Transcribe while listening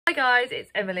Hi guys, it's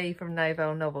Emily from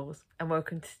Novel Novels and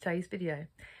welcome to today's video.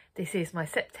 This is my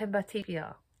September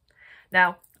TBR.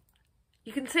 Now,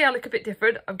 you can see I look a bit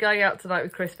different. I'm going out tonight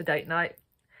with Chris for date night.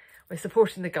 We're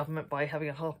supporting the government by having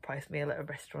a half-price meal at a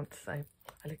restaurant, so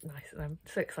I look nice and I'm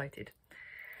so excited.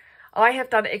 I have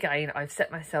done it again. I've set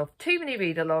myself too many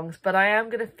read-alongs, but I am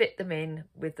going to fit them in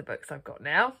with the books I've got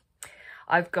now.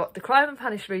 I've got the Crime and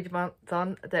Punish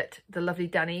read-a-thon that the lovely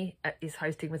Danny is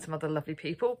hosting with some other lovely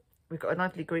people. We've got a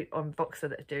lovely group on Boxer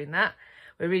that's doing that.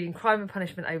 We're reading Crime and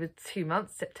Punishment over 2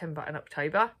 months, September and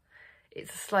October.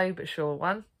 It's a slow but sure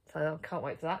one, so I can't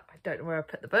wait for that. I don't know where I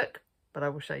put the book, but I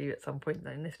will show you at some point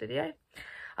in this video.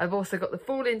 I've also got the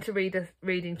Fall Into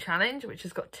Reading Challenge, which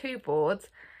has got 2 boards.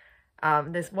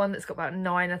 There's one that's got about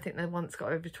 9, I think there's one that's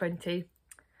got over 20.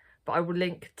 But I will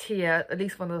link Tia, at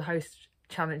least one of the host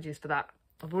challenges for that.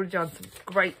 I've already done some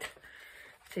great,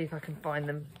 see if I can find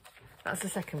them. That's the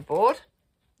second board.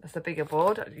 That's a bigger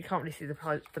board. You can't really see the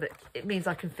price, but it means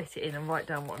I can fit it in and write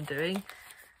down what I'm doing.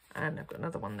 And I've got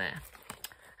another one there.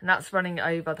 And that's running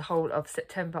over the whole of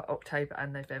September, October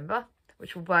and November,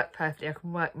 which will work perfectly. I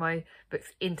can work my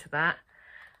books into that.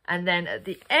 And then at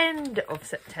the end of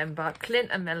September, Clint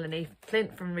and Melanie,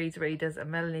 Clint from Reads Readers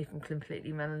and Melanie from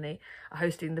Completely Melanie, are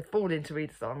hosting the Fall Into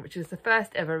Readathon, which is the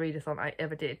first ever readathon I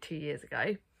ever did 2 years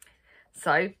ago.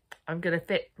 So I'm going to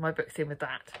fit my books in with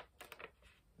that.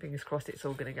 Fingers crossed it's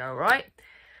all going to go all right.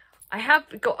 I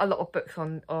have got a lot of books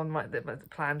on my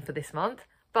plan for this month,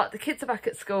 but the kids are back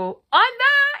at school. I'm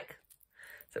back!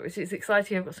 So which is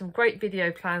exciting. I've got some great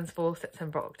video plans for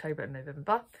September, October and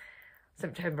November.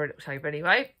 September and October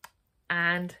anyway.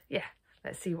 And yeah,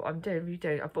 let's see what I'm doing.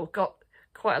 I've got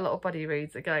quite a lot of buddy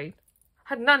reads again. I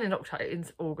had none in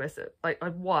August. Like I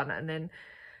had 1, and then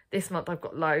this month I've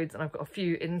got loads, and I've got a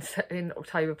few in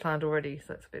October planned already,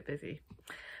 so it's a bit busy.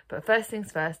 But first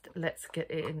things first, let's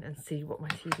get in and see what my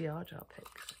TBR jar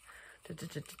picks.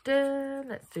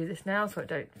 Let's do this now so I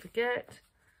don't forget.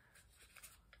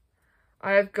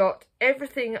 I have got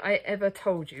Everything I Ever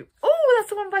Told You. Oh, that's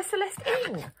the one by Celeste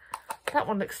Ng. That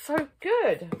one looks so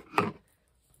good.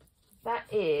 That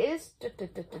is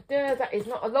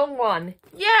not a long one.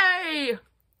 Yay!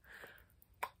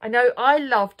 I know I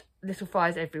loved Little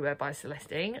Fires Everywhere by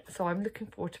Celeste Ng, so I'm looking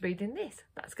forward to reading this.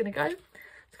 That's going to go.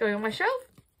 It's going on my shelf.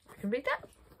 I can read that.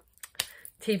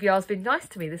 TBR's been nice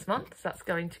to me this month, so that's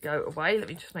going to go away. Let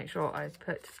me just make sure I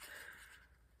put...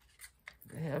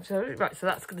 Yeah, right, so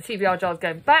that's the TBR jar's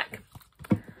going back.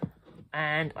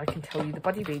 And I can tell you the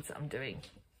buddy reads that I'm doing.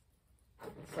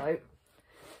 So,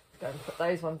 go and put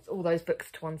those ones, all those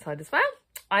books to one side as well.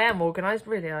 I am organised,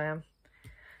 really I am.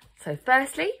 So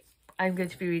firstly, I'm going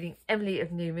to be reading Emily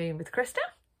of New Moon with Krista.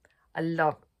 I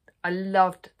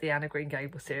loved the Anna Green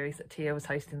Gables series that Tia was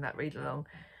hosting that read along.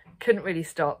 Couldn't really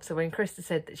stop. So when Krista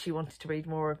said that she wanted to read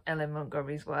more of Ellen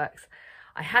Montgomery's works,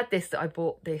 I had this that I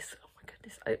bought this. Oh my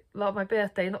goodness, like my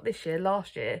birthday, not this year,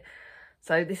 last year.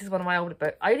 So this is one of my older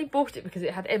books. I only bought it because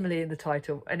it had Emily in the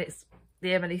title, and it's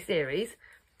the Emily series.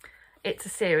 It's a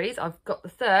series. I've got the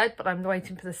 3rd, but I'm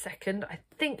waiting for the 2nd. I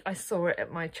think I saw it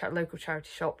at my local charity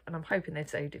shop, and I'm hoping they've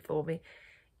saved it for me.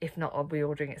 If not, I'll be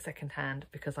ordering it second hand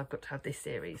because I've got to have this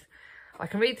series. I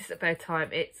can read this at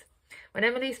bedtime. It's when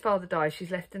Emily's father dies,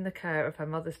 she's left in the care of her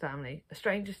mother's family. A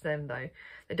stranger to them, though.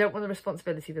 They don't want the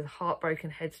responsibility for the heartbroken,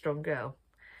 headstrong girl.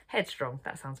 Headstrong,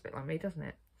 that sounds a bit like me, doesn't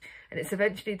it? And it's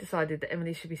eventually decided that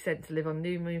Emily should be sent to live on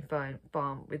New Moon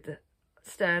Farm with the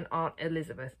stern Aunt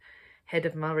Elizabeth, head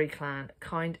of Murray clan,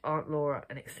 kind Aunt Laura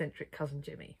and eccentric cousin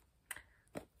Jimmy.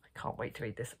 I can't wait to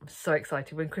read this. I'm so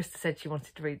excited. When Krista said she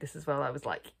wanted to read this as well, I was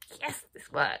like, yes, this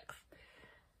works.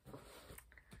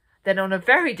 Then on a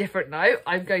very different note,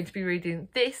 I'm going to be reading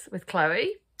this with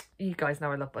Chloe. You guys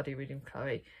know I love buddy reading with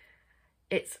Chloe.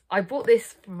 I bought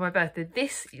this for my birthday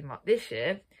this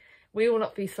year. We Will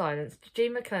Not Be Silenced.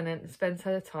 Jean McLennan spends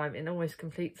her time in almost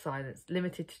complete silence,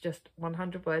 limited to just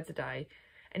 100 words a day.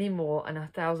 Any more and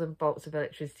 1,000 volts of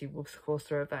electricity will course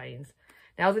through her veins.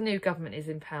 Now the new government is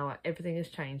in power. Everything has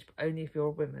changed, but only if you're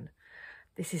a woman.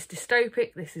 This is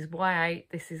dystopic. This is YA.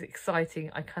 This is exciting.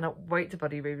 I cannot wait to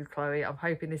buddy read with Chloe. I'm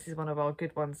hoping this is one of our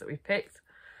good ones that we've picked.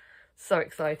 So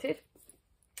excited.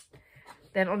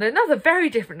 Then on another very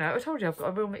different note, I told you I've got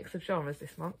a real mix of genres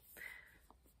this month.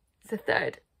 It's the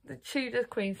 3rd, the Tudor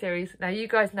Queen series. Now you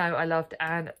guys know I loved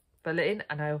Anne Boleyn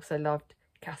and I also loved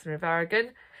Catherine of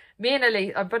Aragon. Me and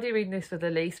Elise, I'm buddy reading this with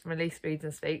Elise from Elise Reads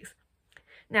and Speaks.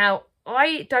 Now,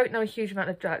 I don't know a huge amount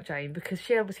of Jane because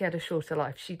she obviously had a shorter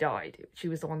life. She died. She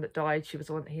was the one that died. She was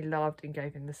the one that he loved and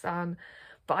gave him the son.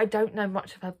 but I don't know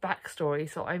much of her backstory,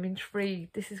 so I'm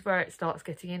intrigued. This is where it starts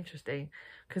getting interesting,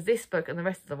 because this book and the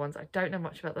rest of the ones, I don't know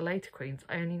much about the later queens.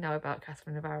 I only know about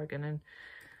Catherine of Aragon and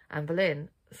Anne Boleyn,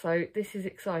 so this is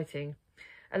exciting.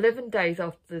 11 days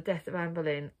after the death of Anne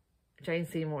Boleyn, Jane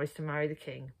Seymour is to marry the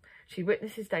king. She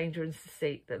witnesses danger and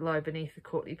deceit that lie beneath the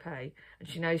courtly pay, and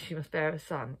she knows she must bear a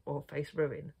son or face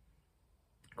ruin.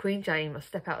 Queen Jane must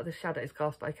step out of the shadows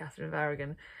cast by Catherine of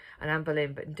Aragon and Anne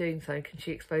Boleyn, but in doing so can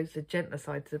she expose the gentler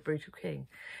side to the brutal king.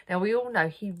 Now, we all know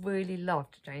he really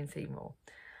loved Jane Seymour,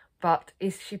 but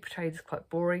is she portrayed as quite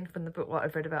boring from the book, what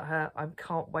I've read about her? I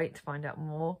can't wait to find out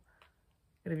more.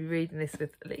 I'm going to be reading this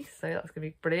with Elise, so that's going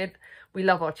to be brilliant. We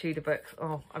love our Tudor books.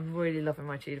 Oh, I'm really loving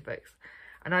my Tudor books.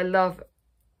 And I love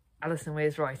Alison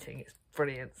Weir's writing. It's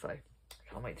brilliant, so I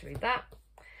can't wait to read that.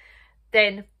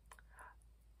 Then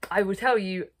I will tell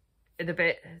you in a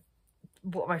bit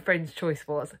what my friend's choice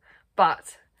was,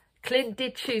 but Clint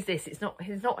did choose this.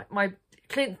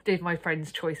 Clint did my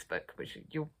friend's choice book, which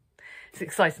it's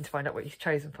exciting to find out what he's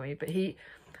chosen for me. But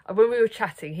when we were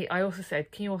chatting, I also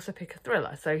said, can you also pick a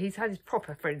thriller? So he's had his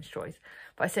proper friend's choice,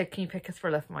 but I said, can you pick a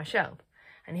thriller for my shelf?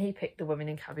 And he picked The Woman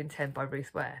in Cabin 10 by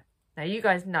Ruth Ware. Now, you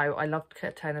guys know I loved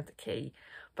Turn of the Key,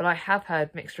 but I have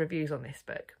heard mixed reviews on this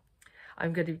book.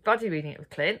 I'm going to be buddy reading it with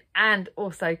Clint and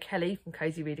also Kelly from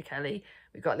Cozy Reader Kelly.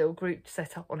 We've got a little group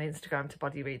set up on Instagram to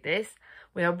buddy read this.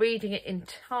 We are reading it in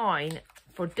time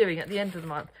for doing at the end of the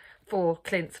month for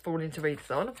Clint's Fall Into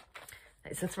Readathon.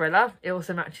 It's a thriller. It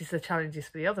also matches the challenges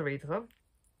for the other readathon.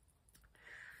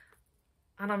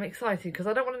 And I'm excited because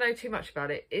I don't want to know too much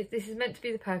about it. This is meant to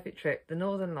be the perfect trip. The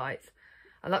Northern Lights,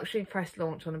 a luxury press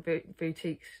launch on a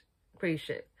boutique cruise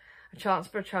ship, a chance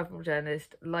for a travel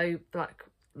journalist, Low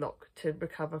Blacklock, to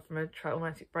recover from a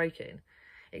traumatic break-in,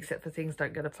 except for things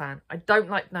don't go to plan. I don't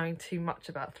like knowing too much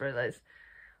about thrillers,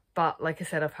 but like I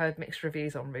said, I've heard mixed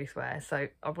reviews on Ruth Ware, so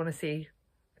I want to see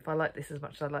if I like this as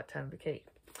much as I like Turn of the Key.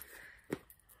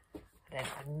 Then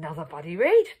another buddy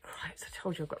read. Right, I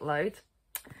told you I've got loads.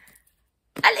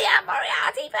 A Leanne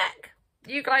Moriarty book.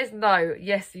 You guys know,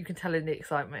 yes, you can tell in the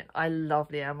excitement, I love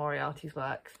Leanne Moriarty's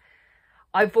works.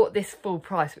 I bought this full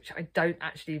price, which I don't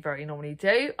actually very normally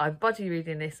do. I'm buddy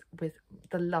reading this with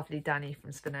the lovely Danny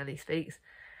from Spinelli Speaks.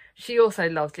 She also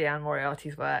loves Leanne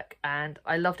Moriarty's work, and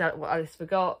I loved What Alice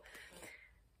Forgot.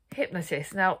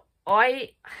 Hypnosis. Now,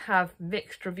 I have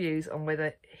mixed reviews on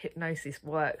whether hypnosis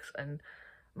works and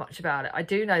much about it. I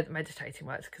do know that meditating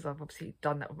works because I've obviously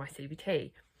done that with my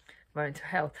CBT, my mental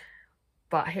health.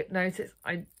 But hypnosis,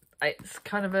 it's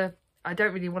kind of I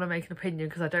don't really want to make an opinion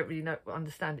because I don't really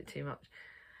understand it too much.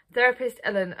 Therapist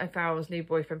Ellen O'Farrell's new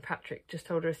boyfriend Patrick just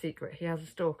told her a secret. He has a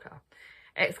stalker.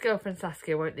 Ex-girlfriend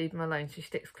Saskia won't leave him alone. She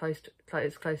sticks close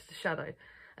to Shadow.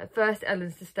 At first,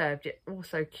 Ellen's disturbed, yet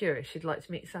also curious. She'd like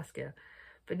to meet Saskia,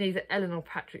 but neither Ellen or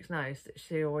Patrick knows that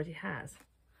she already has.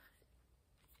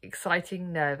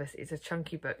 Exciting, nervous. It's a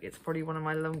chunky book. It's probably one of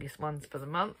my longest ones for the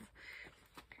month.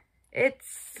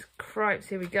 It's cripes.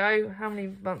 Here we go. How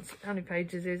many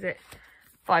pages is it?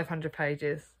 500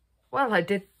 pages. Well, I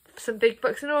did some big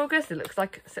books in August. It looks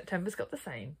like September's got the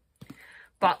same.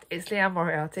 But it's Leanne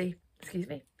Moriarty. Excuse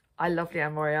me. I love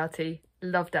Leanne Moriarty.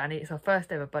 Love Danny. It's our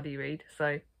first ever buddy read,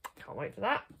 so can't wait for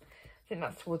that. I think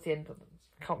that's towards the end of them.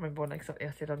 I can't remember when exactly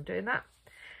I said I'm doing that.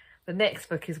 The next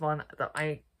book is one that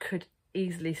I could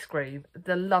easily scream.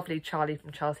 The lovely Charlie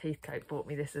from Charles Heathcote bought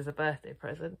me this as a birthday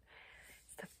present.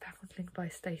 It's The Foundling by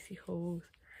Stacey Halls.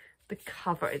 The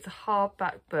cover, it's a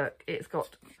hardback book. It's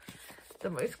got the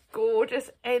most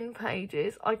gorgeous end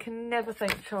pages. I can never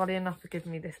thank Charlie enough for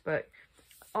giving me this book.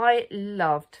 I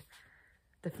loved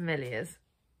The Familiars,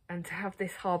 and to have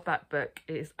this hardback book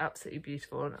is absolutely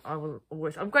beautiful, and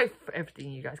I'm grateful for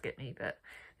everything you guys get me, but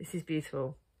this is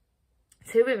beautiful.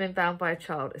 Two women bound by a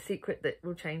child, a secret that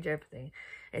will change everything.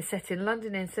 It's set in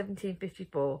London in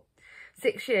 1754,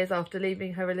 6 years after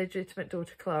leaving her illegitimate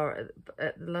daughter Clara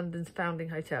at London's founding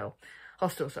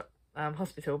hospital.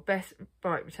 Bess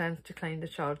Bright returns to claim the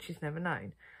child she's never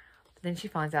known. But then she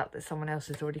finds out that someone else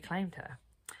has already claimed her.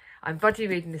 I'm buddy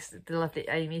reading this with the lovely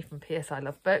Amy from PS I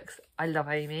Love Books. I love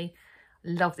Amy.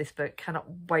 Love this book. Cannot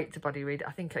wait to buddy read it.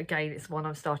 I think, again, it's one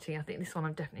I'm starting. I think this one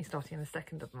I'm definitely starting in the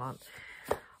 2nd of the month.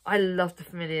 I love The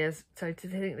Familiars. So to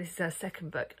think this is her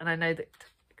second book, and I know that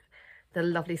the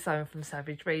lovely Simon from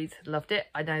Savage Reads loved it.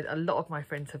 I know that a lot of my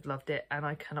friends have loved it, and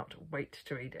I cannot wait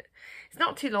to read it. It's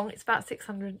not too long. It's about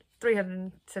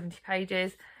 370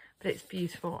 pages, but it's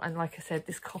beautiful. And like I said,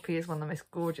 this copy is one of the most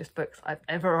gorgeous books I've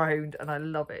ever owned, and I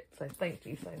love it. So thank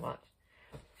you so much.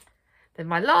 Then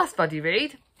my last buddy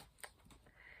read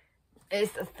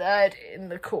is the third in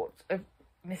the court of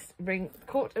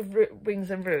Court of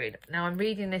Wings and Ruin. Now I'm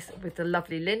reading this with the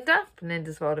lovely Linda from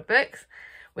Linda's World of Books.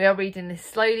 We are reading this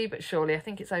slowly but surely. I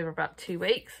think it's over about 2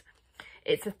 weeks.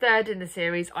 It's a third in the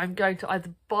series. I'm going to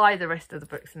either buy the rest of the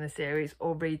books in the series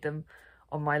or read them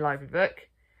on my library book.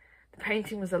 The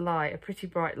painting was a lie, a pretty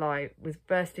bright lie, with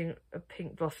bursting of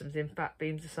pink blossoms in fat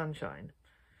beams of sunshine.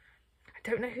 I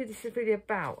don't know who this is really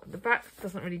about. The back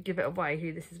doesn't really give it away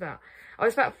who this is about. I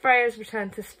was about Freya's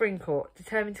return to Spring Court,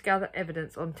 determined to gather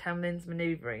evidence on Tamlin's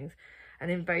manoeuvrings and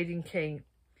the invading king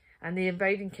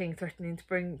threatening to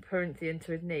bring Perinthian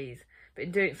to his knees. But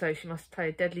in doing so, she must play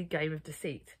a deadly game of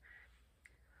deceit.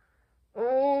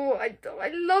 Oh, I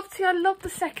love the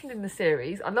second in the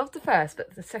series. I loved the first,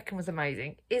 but the second was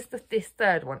amazing. Is this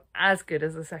third one as good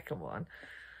as the second one?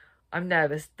 I'm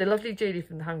nervous. The lovely Julie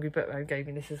from the Hungry Bookworm gave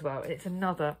me this as well. It's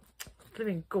another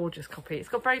blooming gorgeous copy. It's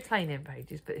got very plain in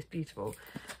pages, but it's beautiful.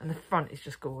 And the front is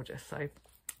just gorgeous. So,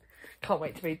 can't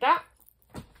wait to read that.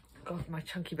 God, my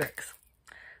chunky books.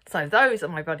 So, those are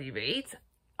my buddy reads.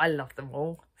 I love them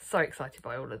all. So excited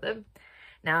by all of them.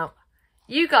 Now,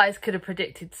 you guys could have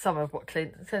predicted some of what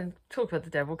talk about the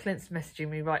devil. Clint's messaging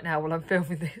me right now while I'm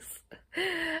filming this.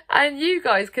 And you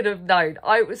guys could have known.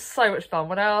 It was so much fun.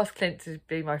 When I asked Clint to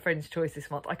be my friend's choice this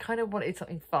month, I kind of wanted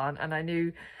something fun. And I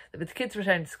knew that with the kids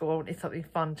returning to school, I wanted something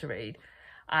fun to read.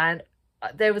 And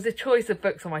there was a choice of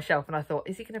books on my shelf. And I thought,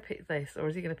 is he going to pick this or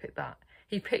is he going to pick that?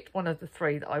 He picked one of the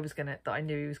three that I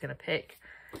knew he was going to pick.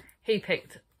 He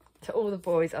picked To All the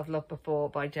Boys I've Loved Before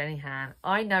by Jenny Han.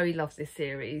 I know he loves this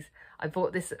series. I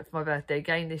bought this for my birthday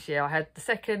again this year. I had the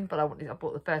second, but I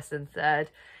bought the first and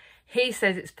third. He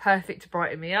says it's perfect to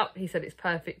brighten me up. He said it's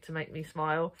perfect to make me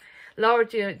smile. Lara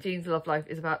Jean's love life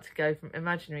is about to go from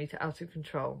imaginary to out of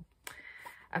control.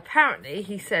 Apparently,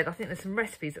 he said, I think there's some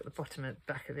recipes at the bottom and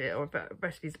back of it, or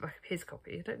recipes at the back of his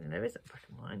copy. I don't think there is at the back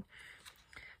of mine.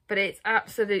 But it's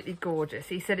absolutely gorgeous.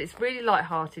 He said it's really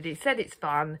light-hearted. He said it's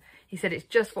fun. He said it's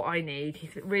just what I need. He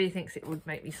really thinks it would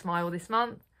make me smile this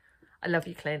month. I love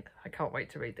you, Clint. I can't wait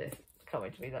to read this. Can't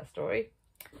wait to read that story.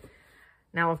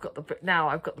 Now I've got the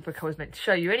book. I was meant to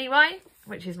show you anyway,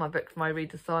 which is my book for my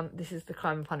readathon. This is The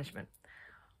Crime and Punishment.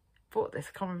 Bought this.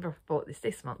 I can't remember if I bought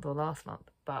this month or last month,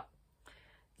 but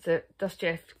it's a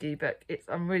Dostoevsky book.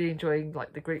 I'm really enjoying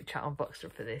like the group chat on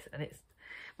Bookster for this, and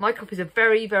my copies are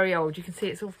very, very old. You can see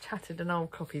it's all tattered and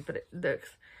old copy, but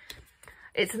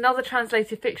it's another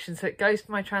translated fiction, so it goes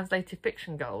for my translated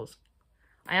fiction goals.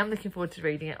 I am looking forward to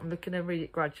reading it. I'm looking to read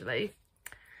it gradually.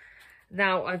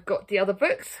 Now I've got the other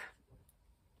books.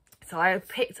 So I have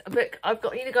picked a book.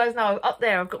 You guys know, up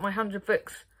there, I've got my 100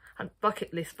 books,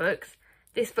 bucket list books.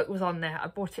 This book was on there. I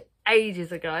bought it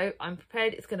ages ago. I'm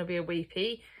prepared it's going to be a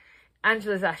weepy.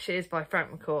 Angela's Ashes by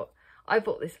Frank McCourt. I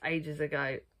bought this ages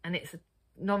ago, and it's a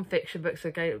non-fiction book, so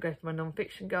it'll go for my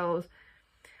non-fiction goals.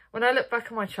 When I look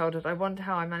back on my childhood, I wonder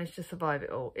how I managed to survive it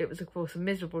all. It was, of course, a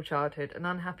miserable childhood. An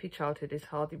unhappy childhood is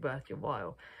hardly worth your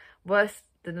while. Worse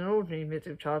than an ordinary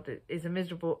miserable childhood is a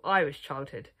miserable Irish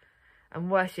childhood. And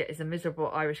worse yet is a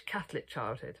miserable Irish Catholic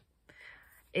childhood.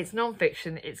 It's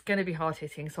non-fiction. It's going to be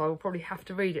hard-hitting, so I will probably have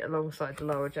to read it alongside the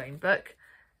Laura Jane book.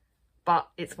 But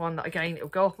it's one that, again, it'll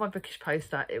go off my bookish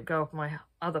poster. It'll go off my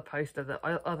other poster, the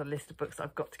other list of books that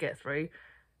I've got to get through.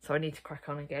 So I need to crack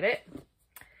on and get it.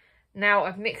 Now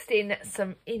I've mixed in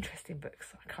some interesting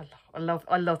books. I love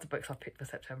the books I've picked for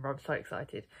September. I'm so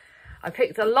excited. I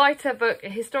picked a lighter book, a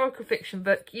historical fiction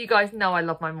book. You guys know I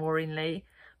love my Maureen Lee.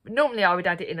 Normally I would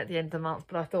add it in at the end of the month,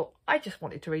 but I thought I just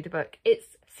wanted to read a book.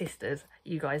 It's Sisters.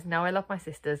 You guys know I love my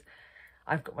sisters.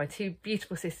 I've got my two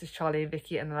beautiful sisters, Charlie and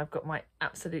Vicky, and then I've got my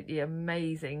absolutely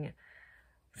amazing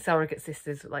surrogate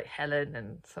sisters like Helen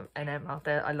and Emma.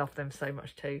 I love them so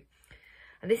much too.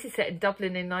 And this is set in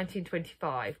Dublin in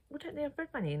 1925. I don't think I've read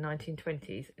many in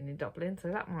 1920s and in Dublin, so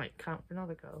that might count for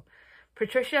another girl.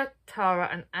 Patricia, Tara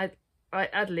and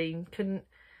Adeline couldn't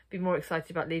be more excited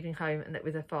about leaving home and that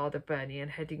with her father, Bernie,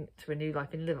 and heading to a new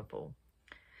life in Liverpool.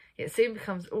 It soon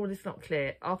becomes all is not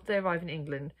clear. After they arrive in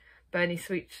England, Bernie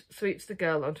sweeps the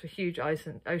girl onto a huge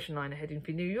ocean liner heading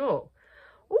for New York.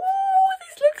 Ooh,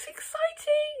 this looks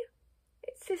exciting!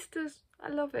 It's Sisters. I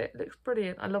love it. It looks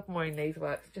brilliant. I love Maureen Lee's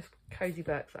works. Just cosy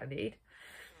works I need.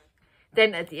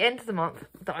 Then at the end of the month,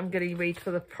 that I'm going to read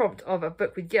for the prompt of a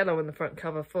book with yellow on the front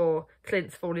cover for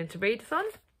Clint's Fall Into Readathon.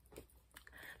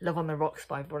 Love on the Rocks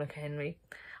by Veronica Henry.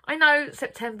 I know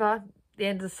September, the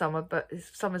end of the summer, but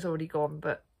summer's already gone,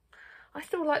 but I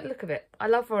still like the look of it. I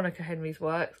love Veronica Henry's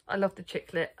works. I love the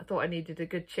chick lit. I thought I needed a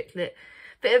good chick lit.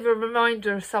 Bit of a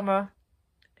reminder of summer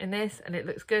in this, and it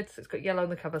looks good. So it's got yellow on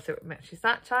the cover, so it matches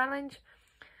that challenge.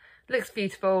 Looks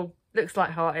beautiful. Looks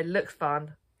light-hearted. Looks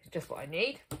fun. It's just what I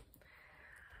need.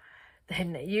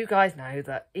 then you guys know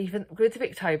that even with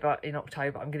Victober in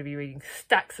October, I'm going to be reading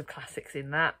stacks of classics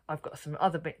in that. I've got some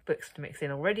other books to mix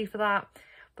in already for that.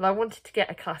 But I wanted to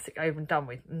get a classic over and done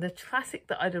with. And the classic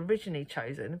that I'd originally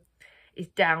chosen is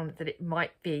down that it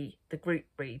might be the group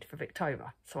read for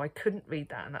Victober. So I couldn't read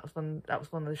that. And that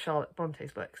was one of the Charlotte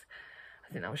Bronte's books.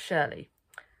 I think that was Shirley.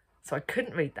 So I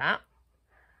couldn't read that.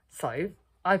 So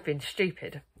I've been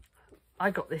stupid.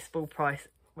 I got this full price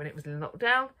when it was in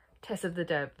lockdown. Tess of the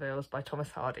D'Urbervilles by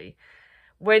Thomas Hardy.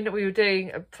 When we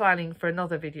were planning for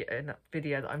another video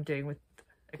that I'm doing with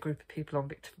a group of people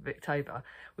on Victober,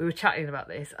 we were chatting about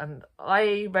this, and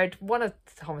I read one of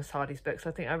Thomas Hardy's books.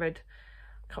 I can't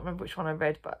remember which one I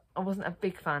read, but I wasn't a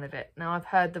big fan of it. Now, I've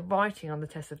heard the writing on the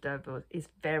Tess of D'Urbervilles is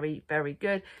very, very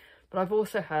good, but I've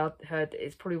also heard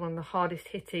it's probably one of the hardest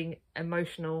hitting,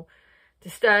 emotional,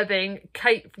 disturbing.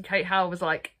 Kate Howell was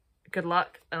like, good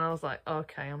luck, and I was like,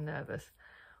 okay, I'm nervous.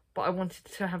 But I wanted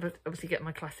to obviously get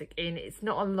my classic in. It's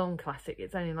not a long classic.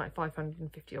 It's only like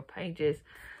 550 odd pages.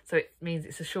 So it means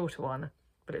it's a shorter one.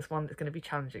 But it's one that's going to be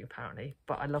challenging, apparently.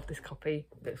 But I love this copy.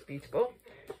 It looks beautiful.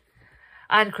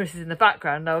 And Chris is in the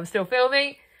background, though I'm still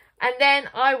filming. And then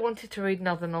I wanted to read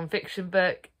another non-fiction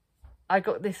book. I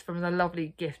got this from a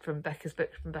lovely gift from Becca's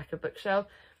book, from Becca Bookshelf.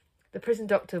 The Prison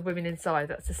Doctor, Women Inside.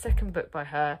 That's the second book by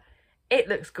her. It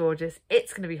looks gorgeous.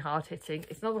 It's going to be hard-hitting.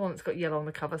 It's another one that's got yellow on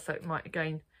the cover, so it might,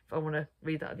 again, I want to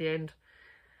read that at the end.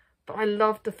 But I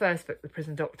loved the first book, The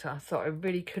Prison Doctor, so I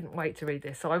really couldn't wait to read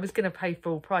this. So I was going to pay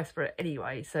full price for it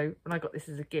anyway. So when I got this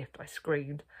as a gift, I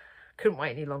screamed. Couldn't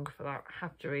wait any longer for that. I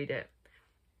have to read it.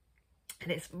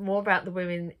 And it's more about the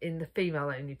women in the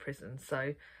female-only prison.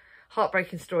 So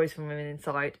heartbreaking stories from women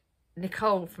inside.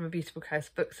 Nicole from A Beautiful Chaos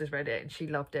Books has read it and she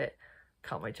loved it.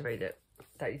 Can't wait to read it.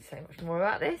 Don't need to say much more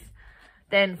about this.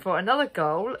 Then for another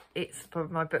goal, it's for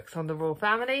my books on the royal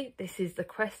family. This is The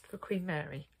Quest for Queen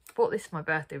Mary. I bought this for my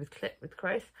birthday with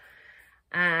Chris.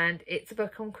 And it's a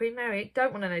book on Queen Mary.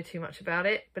 Don't want to know too much about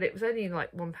it, but it was only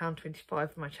like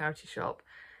 £1.25 for my charity shop.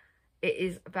 It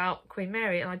is about Queen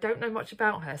Mary, and I don't know much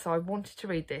about her, so I wanted to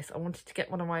read this. I wanted to get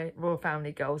one of my royal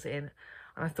family goals in,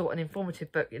 and I thought an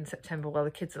informative book in September while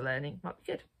the kids are learning might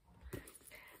be good.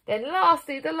 Then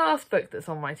lastly, the last book that's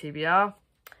on my TBR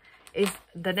is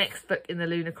the next book in the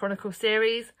Lunar Chronicle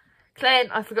series. Glenn,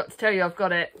 I forgot to tell you I've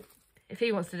got it. If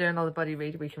he wants to do another buddy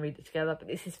read, we can read it together. But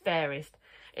this is Fairest.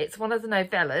 It's one of the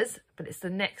novellas, but it's the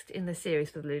next in the series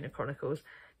for the Lunar Chronicles.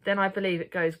 Then I believe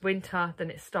it goes Winter, then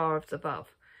it's Star of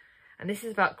Above. And this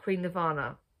is about Queen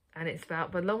Nirvana. And it's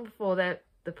about, but long before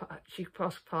she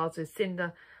crossed paths with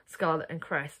Cinder, Scarlet and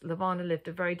Cress, Levana lived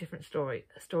a very different story.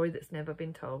 A story that's never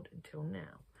been told until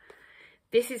now.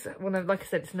 This is one of, like I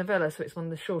said, it's a novella, so it's one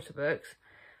of the shorter books.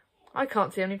 I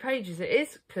can't see how many pages it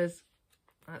is, because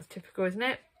that's typical, isn't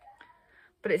it?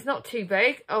 But it's not too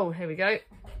big. Oh, here we go.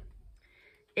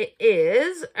 It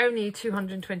is only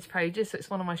 220 pages, so it's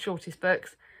one of my shortest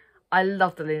books. I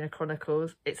love the Lunar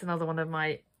Chronicles. It's another one of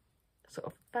my sort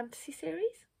of fantasy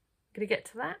series. Gonna get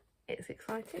to that. It's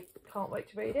exciting. Can't wait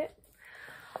to read it.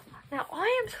 Now,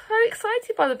 I am so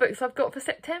excited by the books I've got for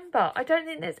September. I don't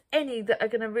think there's any that are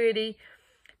going to really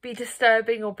be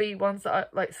disturbing or be ones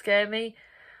that like scare me.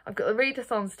 I've got the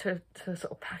readathons to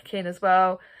sort of pack in as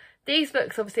well. These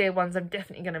books obviously are ones I'm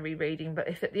definitely going to be reading, but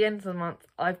if at the end of the month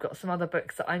I've got some other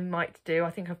books that I might do.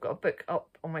 I think I've got a book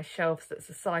up on my shelves that's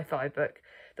a sci-fi book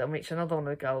that'll reach another one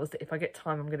of the goals, that if I get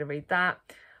time I'm going to read that.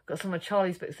 I've got some of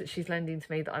Charlie's books that she's lending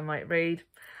to me that I might read.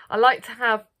 I like to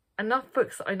have enough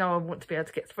books that I know I want to be able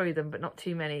to get through them, but not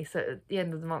too many, so at the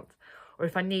end of the month, or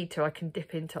if I need to, I can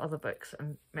dip into other books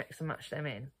and mix and match them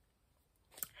in.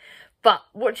 But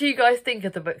what do you guys think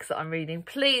of the books that I'm reading?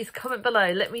 Please comment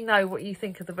below. Let me know what you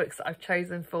think of the books that I've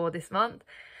chosen for this month.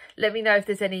 Let me know if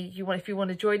there's any if you want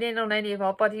to join in on any of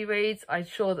our buddy reads. I'm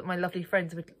sure that my lovely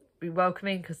friends would be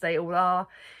welcoming, because they all are.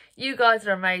 You guys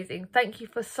are amazing. Thank you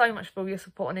so much for all your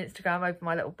support on Instagram over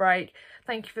my little break.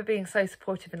 Thank you for being so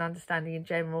supportive and understanding in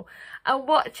general. And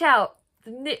watch out,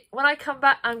 when I come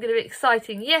back, I'm going to be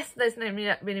exciting. Yes, there's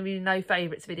really no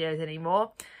favourites videos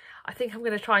anymore. I think I'm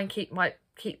going to try and keep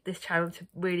this channel to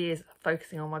really is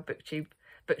focusing on my booktubes.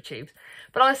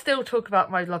 But I'll still talk about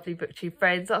my lovely booktube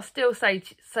friends. I'll still say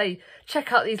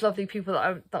check out these lovely people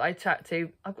that I chat to.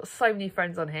 I've got so many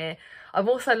friends on here. I'm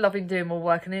also loving doing more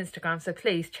work on Instagram, so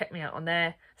please check me out on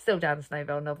there. Still down to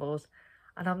Snowbell Novels,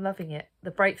 and I'm loving it.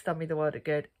 The break's done me the world of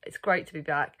good. It's great to be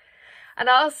back, and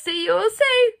I'll see you all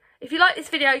soon. If you like this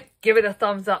video, give it a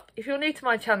thumbs up. If you're new to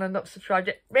my channel and not subscribed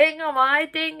yet, ring on my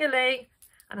ding-a-ling,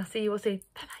 and I'll see you all soon.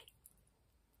 Bye bye.